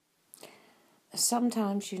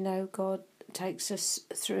sometimes, God takes us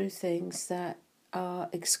through things that are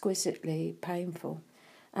exquisitely painful.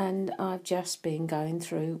 And I've just been going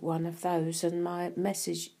through one of those, and my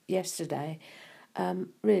message yesterday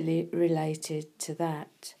really related to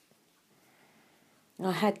that.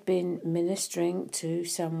 I had been ministering to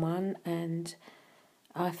someone, and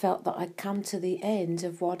I felt that I'd come to the end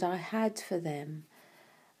of what I had for them.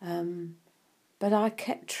 But I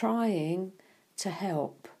kept trying to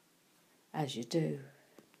help, as you do.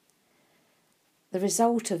 The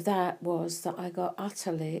result of that was that I got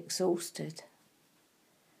utterly exhausted.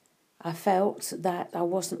 I felt that I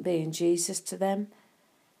wasn't being Jesus to them,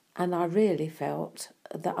 and I really felt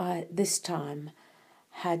that I, this time,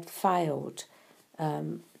 had failed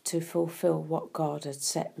to fulfill what God had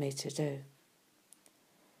set me to do.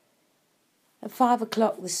 At 5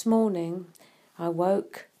 o'clock this morning, I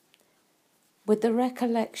woke with the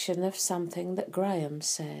recollection of something that Graham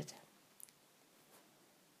said.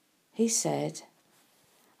 He said,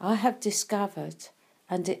 "I have discovered,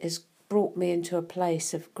 and it has brought me into a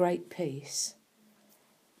place of great peace,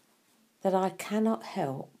 that I cannot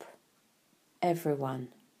help everyone."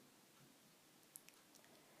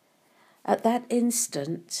 At that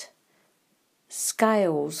instant,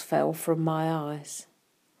 scales fell from my eyes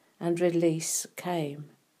and release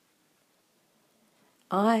came.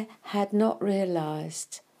 I had not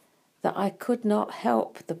realised that I could not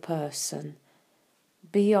help the person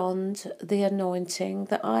beyond the anointing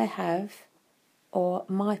that I have or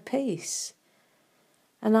my peace.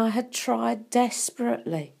 And I had tried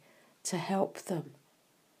desperately to help them,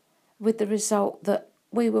 with the result that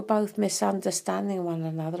we were both misunderstanding one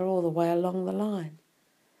another all the way along the line.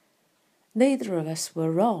 Neither of us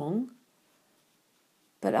were wrong,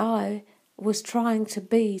 but I was trying to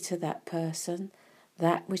be to that person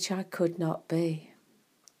that which I could not be.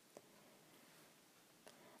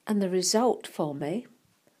 And the result for me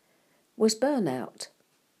was burnout.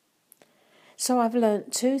 So I've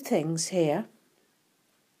learnt two things here.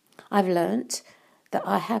 I've learnt that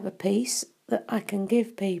I have a peace that I can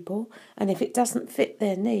give people, and if it doesn't fit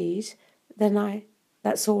their need, then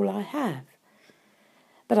that's all I have.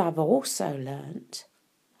 But I've also learnt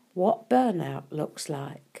what burnout looks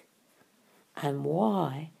like and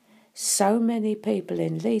why so many people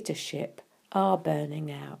in leadership are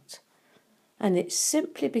burning out. And it's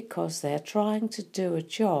simply because they're trying to do a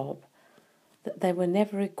job that they were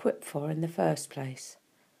never equipped for in the first place.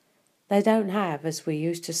 They don't have, as we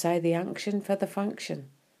used to say, the unction for the function.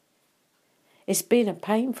 It's been a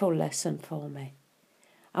painful lesson for me,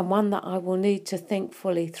 and one that I will need to think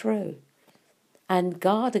fully through and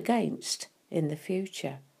guard against in the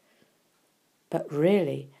future. But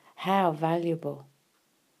really, how valuable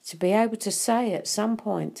to be able to say at some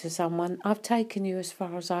point to someone, "I've taken you as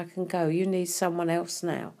far as I can go. You need someone else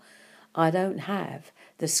now. I don't have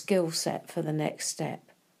the skill set for the next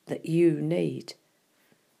step that you need,"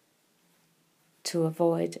 to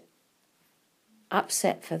avoid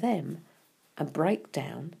upset for them and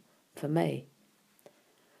breakdown for me.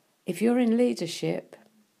 If you're in leadership,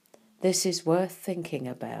 this is worth thinking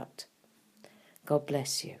about. God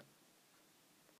bless you.